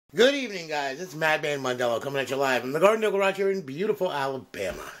Good evening, guys. It's Madman Mondello coming at you live from the Garden Hill Garage here in beautiful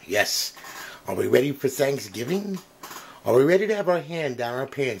Alabama. Yes. Are we ready for Thanksgiving? Are we ready to have our hand down our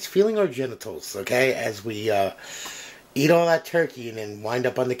pants, feeling our genitals, okay, as we eat all that turkey and then wind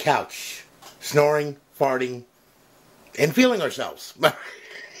up on the couch, snoring, farting, and feeling ourselves? I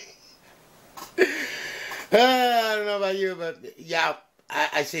don't know about you, but yeah,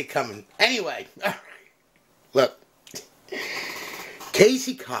 I see it coming. Anyway, look.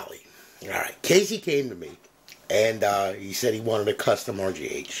 Colley. Alright, Kasey came to me, and he said he wanted a custom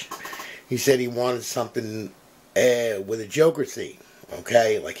Rgh. He said he wanted something with a Joker theme,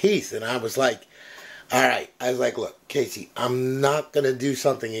 okay, like Heath. And I was like, alright. I was like, look, Kasey, I'm not going to do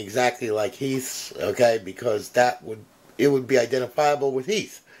something exactly like Heath's, okay, because it would be identifiable with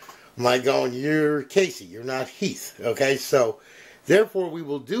Heath. I'm like going, you're Kasey, you're not Heath, okay, so therefore we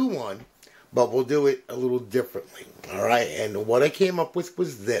will do one, but we'll do it a little differently, alright? And what I came up with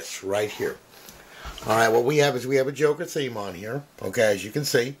was this right here. Alright, what we have is we have a Joker theme on here, okay, as you can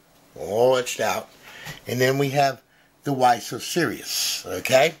see, all etched out. And then we have the Why So Serious,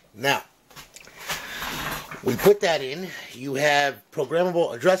 okay? Now, we put that in. You have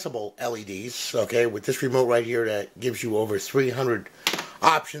programmable addressable LEDs, okay, with this remote right here that gives you over 300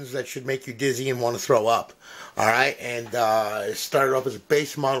 options that should make you dizzy and want to throw up. Alright, and it started off as a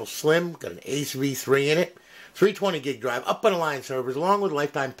base model slim, got an Ace V3 in it, 320 gig drive, up on the line servers, along with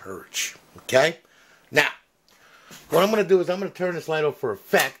Lifetime Purge. Okay? Now, what I'm going to do is I'm going to turn this light off for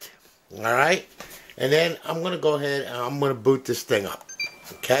effect. Alright? And then I'm going to go ahead and I'm going to boot this thing up.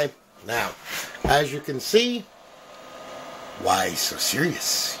 Okay? Now, as you can see, why so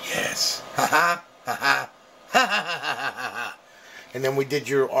serious? Yes. Ha ha ha ha ha ha ha ha ha. And then we did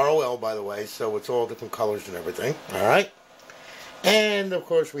your ROL, by the way, so it's all different colors and everything. Alright? And, of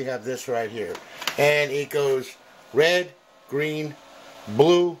course, we have this right here. And it goes red, green,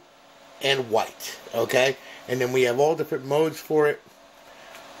 blue, and white. Okay? And then we have all different modes for it.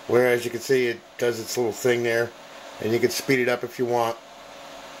 Where, as you can see, it does its little thing there. And you can speed it up if you want.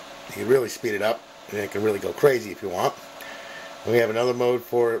 You can really speed it up. And it can really go crazy if you want. And we have another mode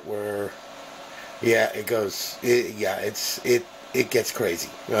for it where, yeah, it goes, it gets crazy,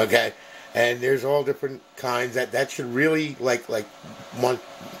 okay? And there's all different kinds. That should really, like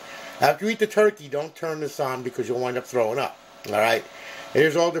after you eat the turkey, don't turn this on because you'll wind up throwing up, alright?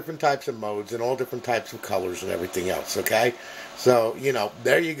 There's all different types of modes and all different types of colors and everything else, okay? So, you know,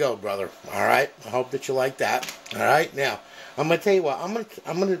 there you go, brother, alright? I hope that you like that, alright? Now, I'm going to tell you what, I'm going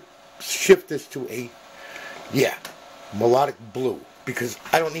to shift this to a, melodic blue because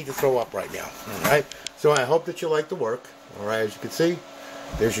I don't need to throw up right now, alright? So I hope that you like the work. Alright, as you can see,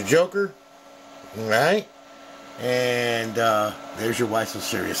 there's your Joker. Alright? And there's your Why So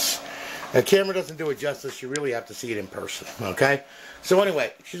Serious. The camera doesn't do it justice. You really have to see it in person. Okay? So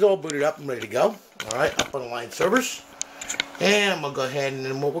anyway, she's all booted up and ready to go. Alright, up on the line servers. And I'm going to go ahead and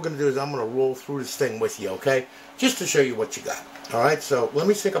then what we're going to do is I'm going to roll through this thing with you, okay? Just to show you what you got. Alright, so let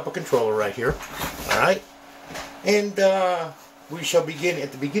me stick up a controller right here. Alright? And we shall begin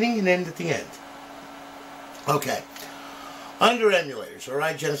at the beginning and end at the end. Okay. Under emulators,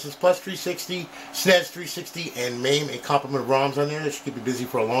 alright, Genesis Plus 360, SNES 360, and MAME, a complement of ROMs on there that should keep you busy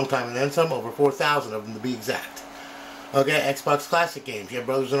for a long time and then some, over 4,000 of them to be exact. Okay, Xbox Classic games, you have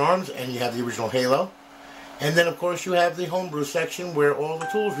Brothers in Arms, and you have the original Halo. And then, of course, you have the homebrew section where all the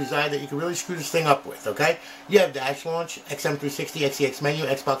tools reside that you can really screw this thing up with, okay? You have Dash Launch, XM360, XEX Menu,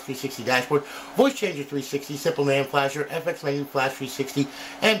 Xbox 360 Dashboard, Voice Changer 360, Simple NAND Flasher, FX Menu, Flash 360,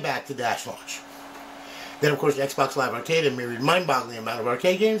 and back to Dash Launch. Then, of course, Xbox Live Arcade, a myriad mind-boggling amount of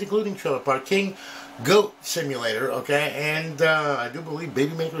arcade games, including Trailer Park King, Goat Simulator, okay, and I do believe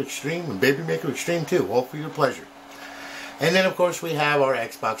Baby Maker Extreme and Baby Maker Extreme 2, all for your pleasure. And then, of course, we have our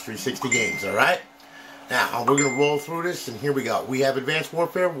Xbox 360 games, alright? Now, we're going to roll through this, and here we go. We have Advanced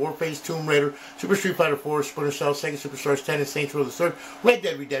Warfare, Warface, Tomb Raider, Super Street Fighter 4, Splinter Cell, Sega Superstars 10, and Saints Row the Third, Red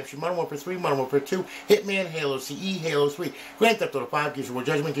Dead Redemption, Modern Warfare 3, Modern Warfare 2, Hitman, Halo CE, Halo 3, Grand Theft Auto 5, Gears of War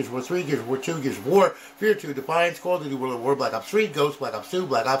Judgment, Gears of War 3, Gears of War 2, Gears of War, Fear 2, Defiance, Call of Duty World at War, Black Ops 3, Ghost, Black Ops 2,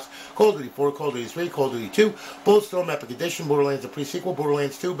 Black Ops, Call of Duty 4, Call of Duty 3, Call of Duty 2, Bulletstorm Epic Edition, Borderlands the Pre-Sequel,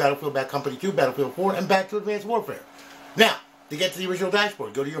 Borderlands 2, Battlefield Bad Company 2, Battlefield 4, and back to Advanced Warfare. Now, to get to the original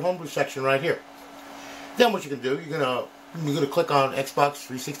dashboard, go to your homebrew section right here. Then what you can do, you're gonna click on Xbox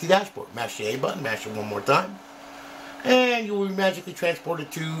 360 Dashboard. Mash the A button, mash it one more time. And you will be magically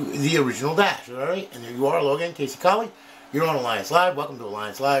transported to the original dash, alright? And there you are, log in, Kasey Colley. You're on Alliance Live. Welcome to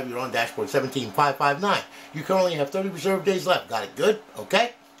Alliance Live. You're on Dashboard 17559. You currently have 30 reserved days left. Got it good?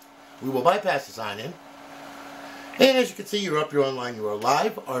 Okay. We will bypass the sign-in. And as you can see, you're up, you're online, you are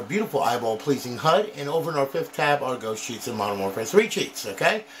live. Our beautiful eyeball-pleasing HUD, and over in our fifth tab, our Ghost Cheats and Modern Warfare 3 cheats,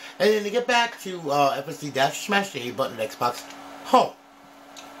 okay? And then to get back to FSD- smash the A button at Xbox Home.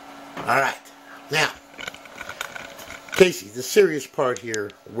 Alright, now, Kasey, the serious part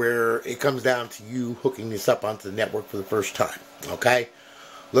here, where it comes down to you hooking this up onto the network for the first time, okay?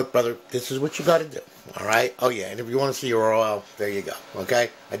 Look, brother, this is what you got to do, alright? Oh yeah, and if you want to see your ROL, there you go, okay?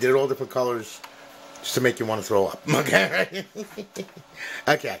 I did it all different colors, just to make you want to throw up, okay?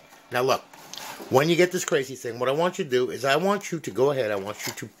 Okay, now look, when you get this crazy thing, what I want you to do is I want you to go ahead, I want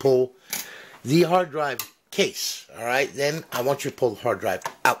you to pull the hard drive case, alright? Then I want you to pull the hard drive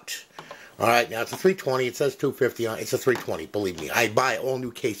out. Alright, now it's a 320, it says 250 on it, it's a 320, believe me. I buy all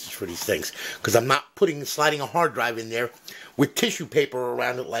new cases for these things, because I'm not sliding a hard drive in there with tissue paper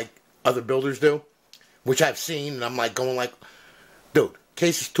around it like other builders do, which I've seen, and I'm like going like, dude,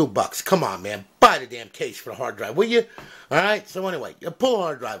 case is $2. Come on, man. Buy the damn case for the hard drive, will you? Alright, so anyway, you pull a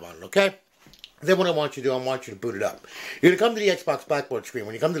hard drive on it, okay? Then what I want you to do, I want you to boot it up. You're going to come to the Xbox Blackboard screen.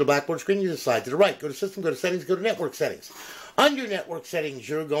 When you come to the Blackboard screen, you just slide to the right. Go to System, go to Settings, go to Network Settings. Under Network Settings,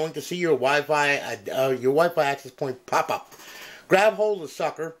 you're going to see your Wi-Fi access point pop up. Grab hold of the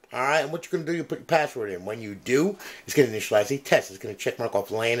sucker, alright, and what you're going to do, you put your password in. When you do, it's going to initialize a test. It's going to check mark off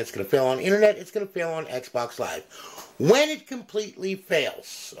LAN. It's going to fail on Internet. It's going to fail on Xbox Live. When it completely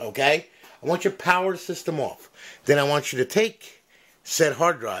fails, okay, I want you to power the system off. Then I want you to take said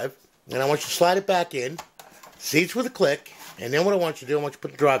hard drive, and I want you to slide it back in, seats with a click, and then what I want you to do, I want you to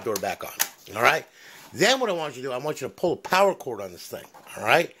put the drive door back on, alright? Then what I want you to do, I want you to pull a power cord on this thing,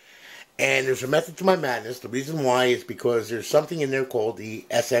 alright? And there's a method to my madness. The reason why is because there's something in there called the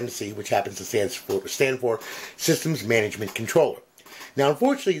SMC, which happens to stand for Systems Management Controller. Now,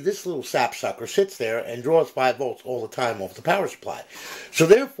 unfortunately, this little sapsucker sits there and draws 5 volts all the time off the power supply. So,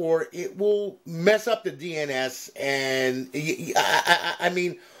 therefore, it will mess up the DNS, and, I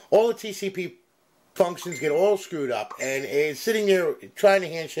mean, all the TCP functions get all screwed up, and it's sitting there trying to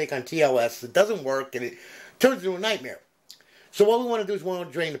handshake on TLS. It doesn't work, and it turns into a nightmare. So what we want to do is we want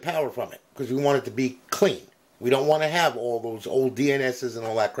to drain the power from it, because we want it to be clean. We don't want to have all those old DNSs and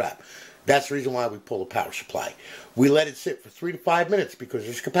all that crap. That's the reason why we pull the power supply. We let it sit for 3 to 5 minutes, because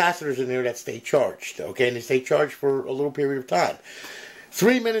there's capacitors in there that stay charged, okay? And they stay charged for a little period of time.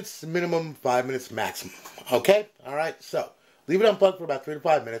 3 minutes minimum, 5 minutes maximum, okay? All right, so leave it unplugged for about 3 to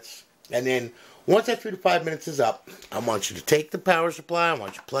 5 minutes, and then once that 3 to 5 minutes is up, I want you to take the power supply, I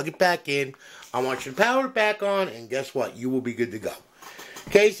want you to plug it back in, I want you to power it back on, and guess what? You will be good to go.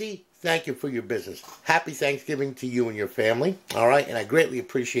 Kasey, thank you for your business. Happy Thanksgiving to you and your family, all right? And I greatly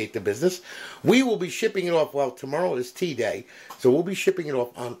appreciate the business. We will be shipping it off, well, tomorrow is T-Day, so we'll be shipping it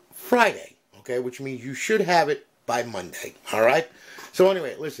off on Friday, okay? Which means you should have it by Monday, all right? So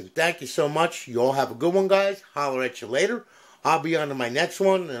anyway, listen, thank you so much. You all have a good one, guys. Holler at you later. I'll be on to my next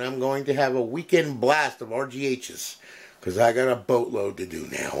one, and I'm going to have a weekend blast of RGHs, because I got a boatload to do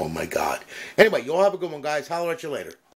now. Oh, my God. Anyway, you all have a good one, guys. Holler at you later.